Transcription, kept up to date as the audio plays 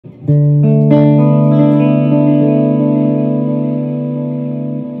So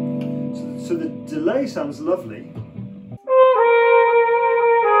the delay sounds lovely.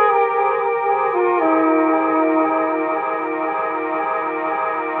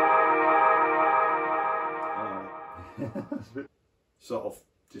 Sort of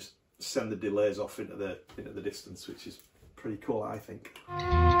just send the delays off into the distance, which is pretty cool, I think.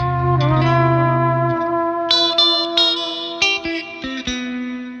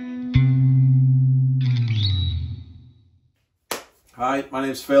 Hi, my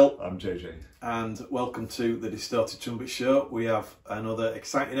name's Phil. I'm JJ. And welcome to the Distorted Trumpet Show. We have another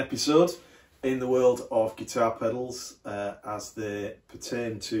exciting episode in the world of guitar pedals as they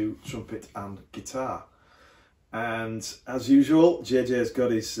pertain to trumpet and guitar. And as usual, JJ's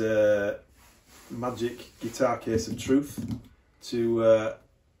got his magic guitar case of truth to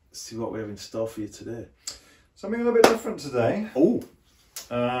see what we have in store for you today. Something a little bit different today. Oh,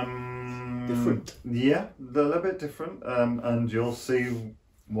 different. Yeah, a little bit different, and you'll see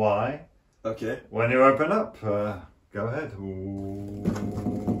why. Okay. When you open up, go ahead. Ooh.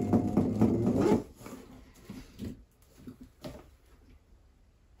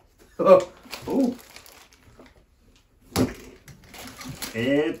 Oh, oh.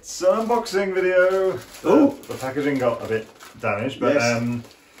 It's an unboxing video. Oh, the packaging got a bit damaged, but yes.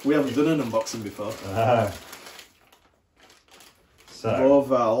 We haven't done an unboxing before. So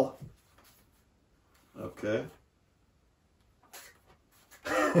Movall. Okay.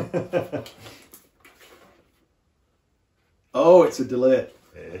 Oh, it's a delay.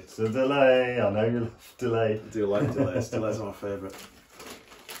 It's a delay. I know you love delay. I do like delays. Delays are my favourite.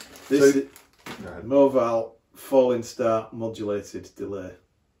 This is Movall Falling Star modulated delay.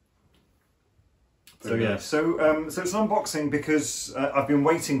 So yeah, so it's an unboxing because I've been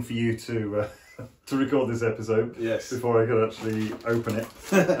waiting for you to record this episode. Yes. Before I could actually open it.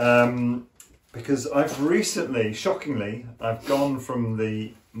 Because I've recently, shockingly, I've gone from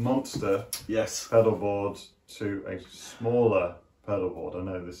the monster pedal board to a smaller pedal board. I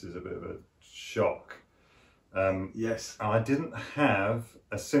know this is a bit of a shock. Yes. And I didn't have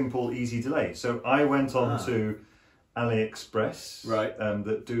a simple, easy delay. So I went on to AliExpress, right,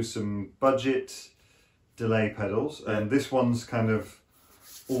 that do some budget delay pedals. And this one's kind of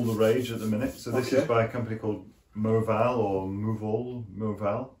all the rage at the minute. So this is by a company called Movall.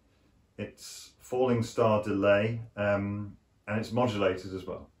 It's Falling Star delay, and it's modulated as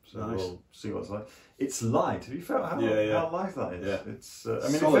well. So we'll see what it's like. It's light. Have you felt how light that is? Yeah. It's I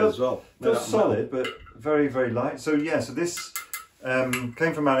mean, solid it feels, as well. Feels solid, but very, very light. So yeah, so this came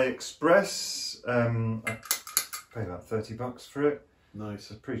from AliExpress. I paid about $30 for it.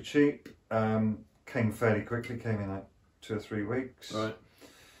 Nice. It's pretty cheap. Came fairly quickly. Came in like 2 or 3 weeks. Right.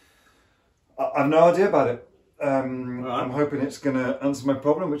 I've no idea about it. I'm hoping it's going to answer my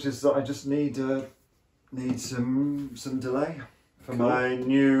problem, which is that I just need some delay for my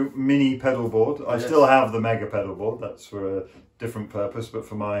new mini pedal board. I still have the mega pedal board. That's for a different purpose, but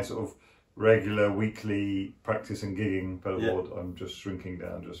for my sort of regular weekly practice and gigging pedal board, I'm just shrinking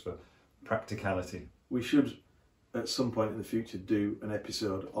down just for practicality. We should, at some point in the future, do an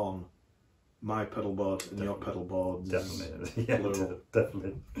episode on my pedal board and your pedal boards. Definitely, yeah,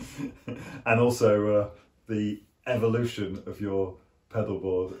 definitely. And also the evolution of your pedal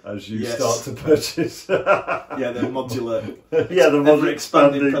board as you start to purchase. Yeah, the modular. Yeah, the modular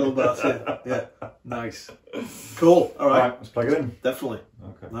expanding pedal boards. Yeah, nice. Cool. All right, let's plug it in. Definitely.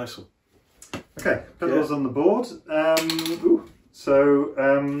 Okay. Nice one. Okay, pedals on the board. So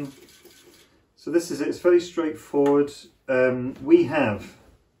this is it. It's very straightforward. We have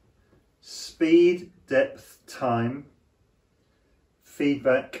speed, depth, time,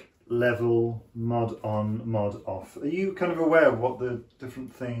 feedback, level, mod on, mod off. Are you kind of aware of what the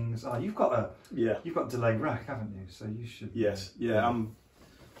different things are? You've got a delay rack, haven't you? So you should. Yes. Yeah. I'm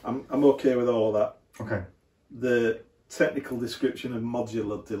okay with all of that. Okay. The technical description of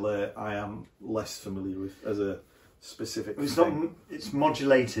modular delay I am less familiar with as a specific thing. It's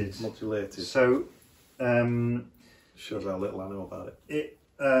modulated. Modulated. So shows how little I know about it.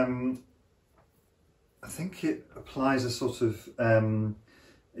 I think it applies a sort of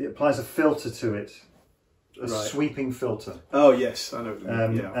it applies a filter to it, a sweeping filter. Oh yes, I know.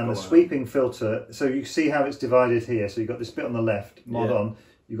 And the sweeping filter. So you see how it's divided here. So you've got this bit on the left, mod on.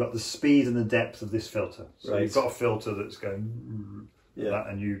 You've got the speed and the depth of this filter. So you've got a filter that's going that,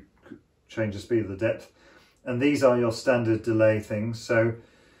 and you change the speed of the depth. And these are your standard delay things. So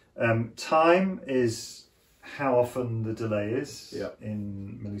time is how often the delay is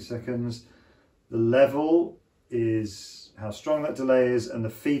in milliseconds. The level is how strong that delay is, and the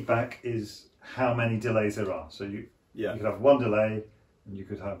feedback is how many delays there are. So you could have one delay, and you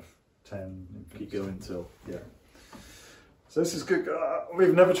could have 10. Keep going till, yeah. So this is good.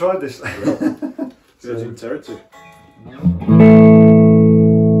 We've never tried this. Virgin territory.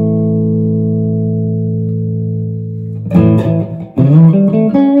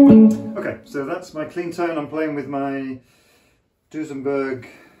 Okay, so that's my clean tone. I'm playing with my Duesenberg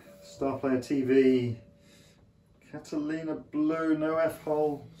Starplayer TV Catalina blue, no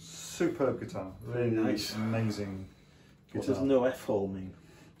F-hole, superb guitar. Really nice, amazing guitar. What does no F-hole mean?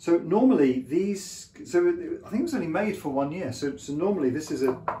 So normally these, so I think it was only made for 1 year. So normally this is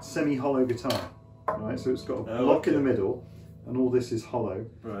a semi-hollow guitar, right? So it's got a block in the middle, and all this is hollow.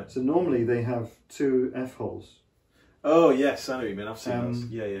 Right. So normally they have 2 F-holes. Oh yes, I know what you mean. I've seen those.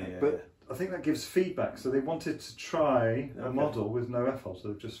 Yeah. But I think that gives feedback. So they wanted to try a model with no F-holes, so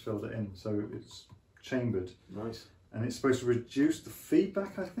they've just filled it in. So it's chambered. Nice. And it's supposed to reduce the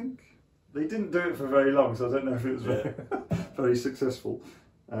feedback, I think. They didn't do it for very long, so I don't know if it was very, very successful.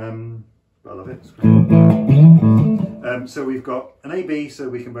 But I love it. It's great. So we've got an A-B, so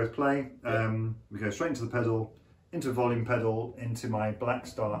we can both play. We go straight into the pedal, into a volume pedal, into my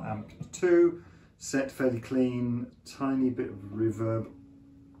Blackstar Amped 2, set fairly clean, tiny bit of reverb,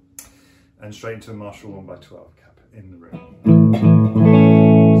 and straight into a Marshall 1x12 cap in the room.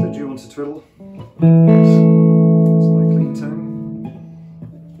 So do you want to twiddle? That's my clean tone.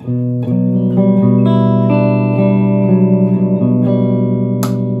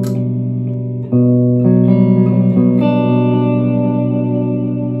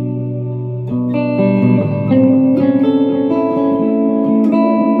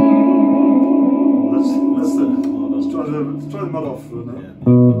 Let's try the mod off for a minute.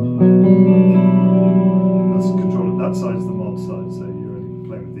 That's control. That side's the mod side, so you're only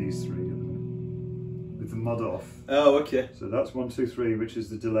playing with these 3 with the mod off. Oh, okay. So that's 1, 2, 3, which is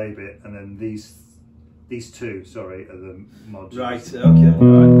the delay bit, and then these 2, sorry, are the mods. Right. Okay.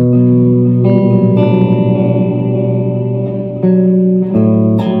 Right.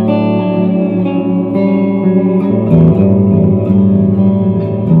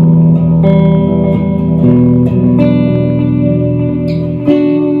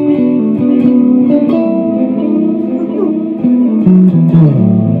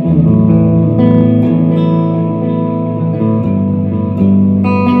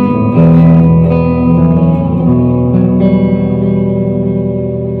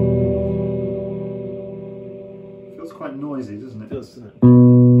 Quite noisy, doesn't it? It does, doesn't it?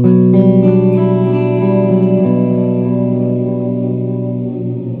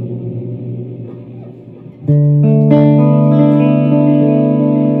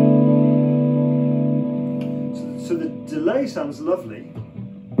 So the delay sounds lovely.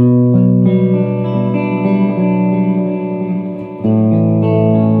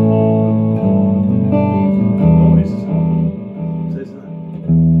 Noise, isn't it?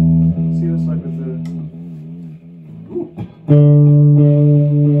 See what it's like with the...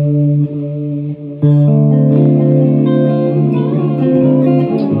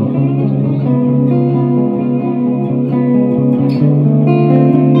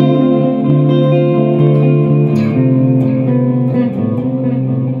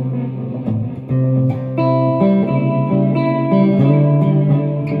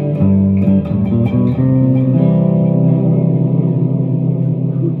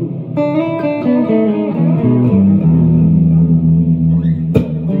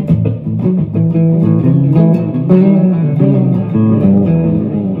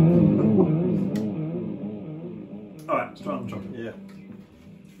 Alright, let's try on the trumpet. Yeah.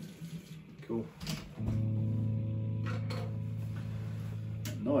 Cool.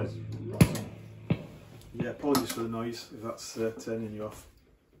 Noise is rotten. Yeah, apologies for the noise if that's turning you off.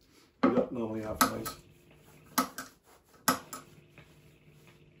 We don't normally have noise.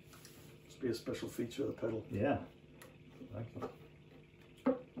 Must be a special feature of the pedal. Yeah. Like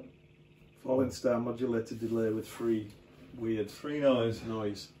it. Falling Star modulated delay with free noise.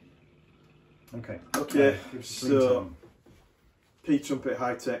 Okay. Okay, so pTrumpet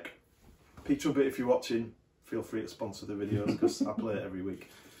HyTech. pTrumpet, if you're watching, feel free to sponsor the videos because I play it every week.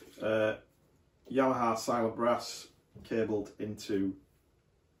 Yamaha Silent Brass, cabled into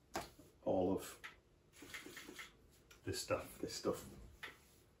all of this stuff.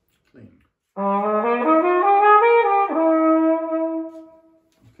 Clean.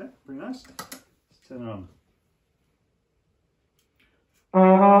 Okay, pretty nice. Let's turn it on.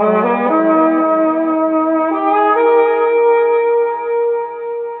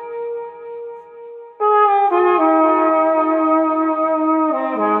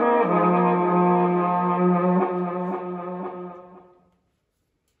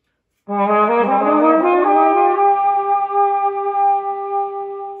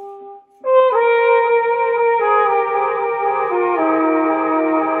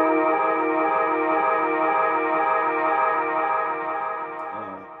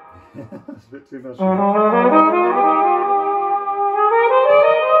 reverse.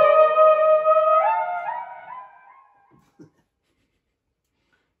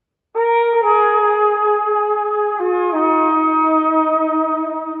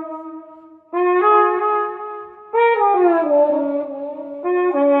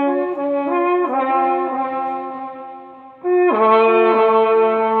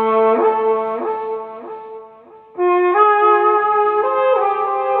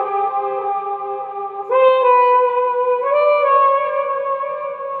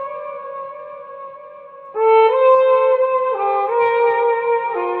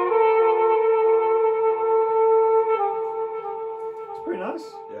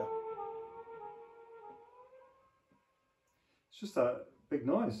 Just that big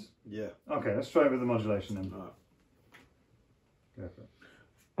noise. Yeah. Okay, let's try it with the modulation then. All right. Go for it.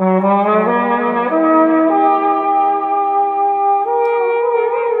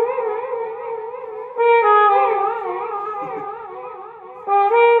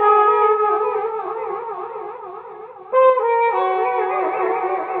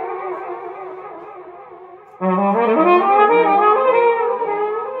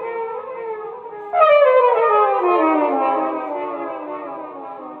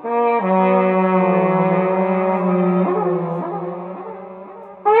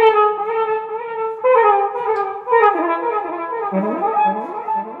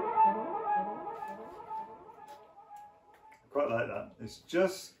 Quite like that. It's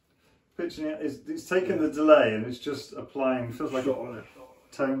just pitching it. It's taking the delay and it's just applying. Feels like a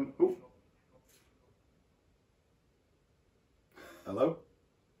tone. Ooh. Hello.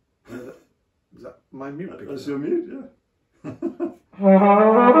 Is that my mute? That's your mute, yeah.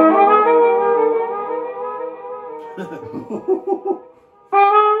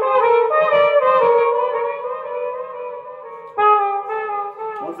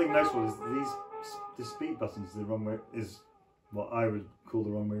 One thing noticeable is the speed buttons. The wrong way is what I would call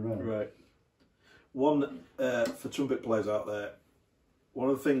the wrong way around. Right. One for trumpet players out there. One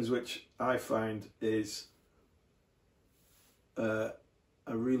of the things which I find is a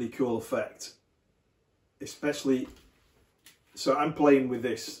really cool effect, especially. So I'm playing with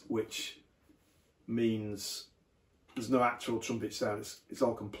this, which means there's no actual trumpet sound. It's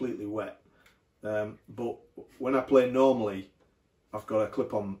all completely wet. But when I play normally, I've got a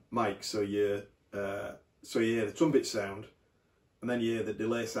clip-on mic, so you hear the trumpet sound, and then you hear the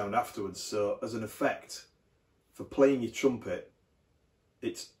delay sound afterwards. So as an effect for playing your trumpet,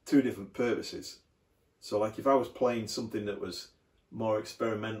 it's two different purposes. So like if I was playing something that was more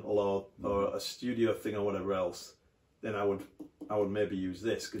experimental or a studio thing or whatever else, then I would maybe use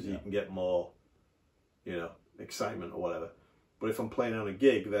this because you can get more, you know, excitement or whatever. But if I'm playing on a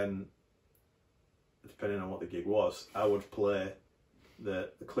gig, then depending on what the gig was, I would play the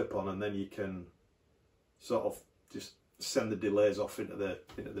clip on, and then you can sort of just send the delays off into the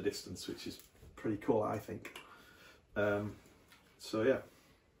distance, which is pretty cool, I think. So yeah.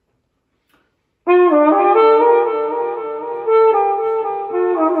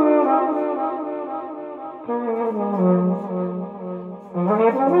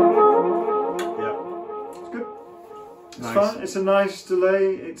 Fun. It's a nice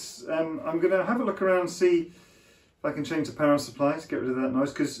delay. It's I'm gonna have a look around and see if I can change the power supply to get rid of that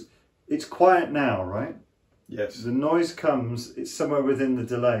noise, because it's quiet now, right? Yes. The noise comes, it's somewhere within the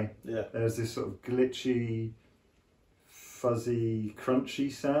delay. Yeah. There's this sort of glitchy, fuzzy,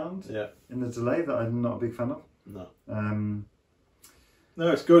 crunchy sound in the delay that I'm not a big fan of. No.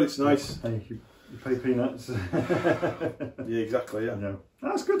 No, it's good, it's nice. Hey, you pay peanuts. Yeah, exactly, yeah. No.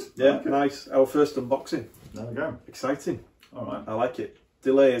 That's good. Yeah, like nice. Our first unboxing. There we go. Exciting. All right. I like it.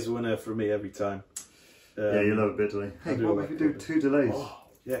 Delay is a winner for me every time. Yeah, you love a bit of delay. Hey, what if we do 2 delays? Oh,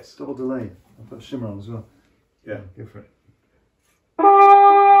 yes. Double delay. I'll put a shimmer on as well. Yeah. Go for it.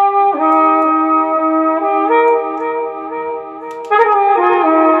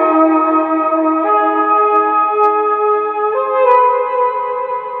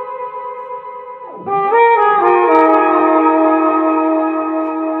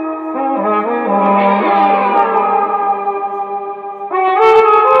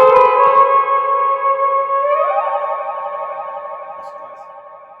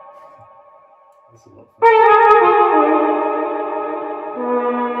 That's a lot of fun.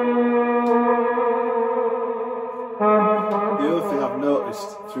 The other thing I've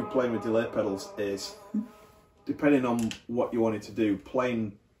noticed through playing with delay pedals is, depending on what you wanted to do,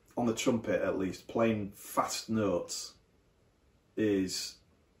 playing on the trumpet at least, playing fast notes is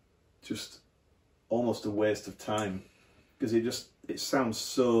just almost a waste of time, because it sounds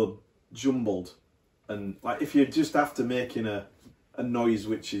so jumbled, and like if you're just after making a noise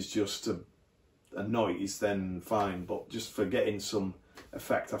which is just a noise, then fine. But just for getting some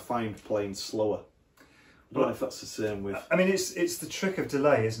effect, I find playing slower. I don't know if that's the same with... I mean, it's the trick of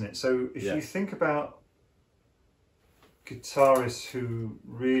delay, isn't it? So if you think about guitarists who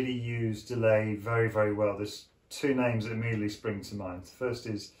really use delay very, very well, there's two names that immediately spring to mind. The first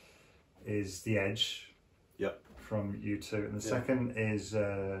is The Edge from U2, and the second is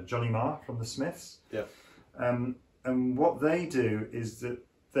Johnny Marr from the Smiths. And what they do is that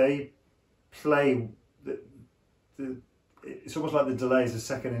they play it's almost like the delay is a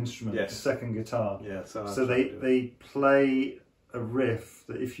second instrument, a second guitar. So they play a riff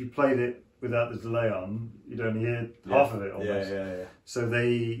that if you played it without the delay on, you'd only hear half of it almost. So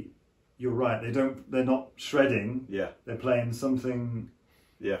you're right, they're not shredding. They're playing something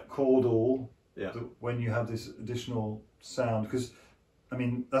chordal. That when you have this additional sound, because I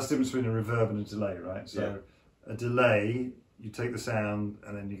mean that's the difference between a reverb and a delay, right? So a delay, you take the sound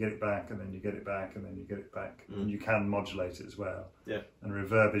and then you get it back and then you get it back and then you get it back, and you can modulate it as well. And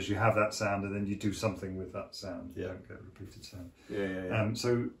reverb is you have that sound and then you do something with that sound. You don't get repeated sound.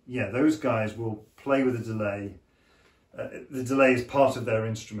 So yeah, those guys will play with a delay. The delay is part of their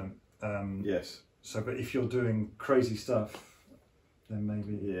instrument. So, but if you're doing crazy stuff, then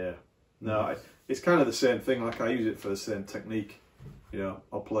maybe no, it's kind of the same thing. Like I use it for the same technique. You know,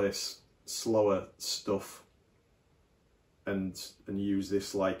 I'll play slower stuff and use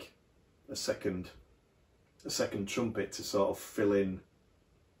this like a second trumpet to sort of fill in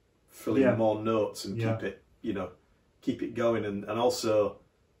more notes and keep it, you know, keep it going, and also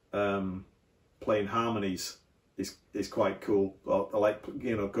playing harmonies is quite cool. I like,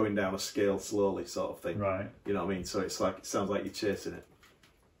 you know, going down a scale slowly sort of thing. Right. You know what I mean? So it's like, it sounds like you're chasing it.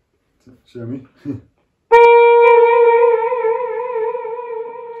 Show me.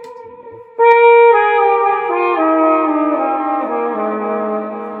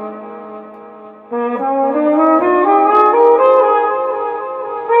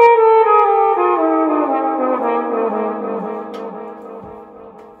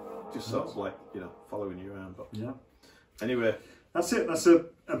 Just sort of like, you know, following you around. But yeah. Anyway, that's it. That's a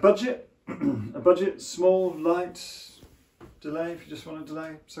budget, a budget, small, light delay. If you just want a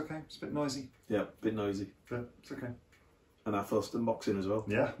delay, it's okay. It's a bit noisy. Yeah, a bit noisy, but it's okay. And our first unboxing as well.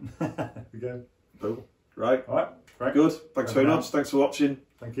 Yeah. There we go. Boom. Right. All right. Right. Good. Thanks very much. Thanks for watching.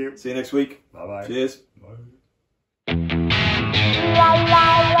 Thank you. See you next week. Bye bye. Cheers. Bye.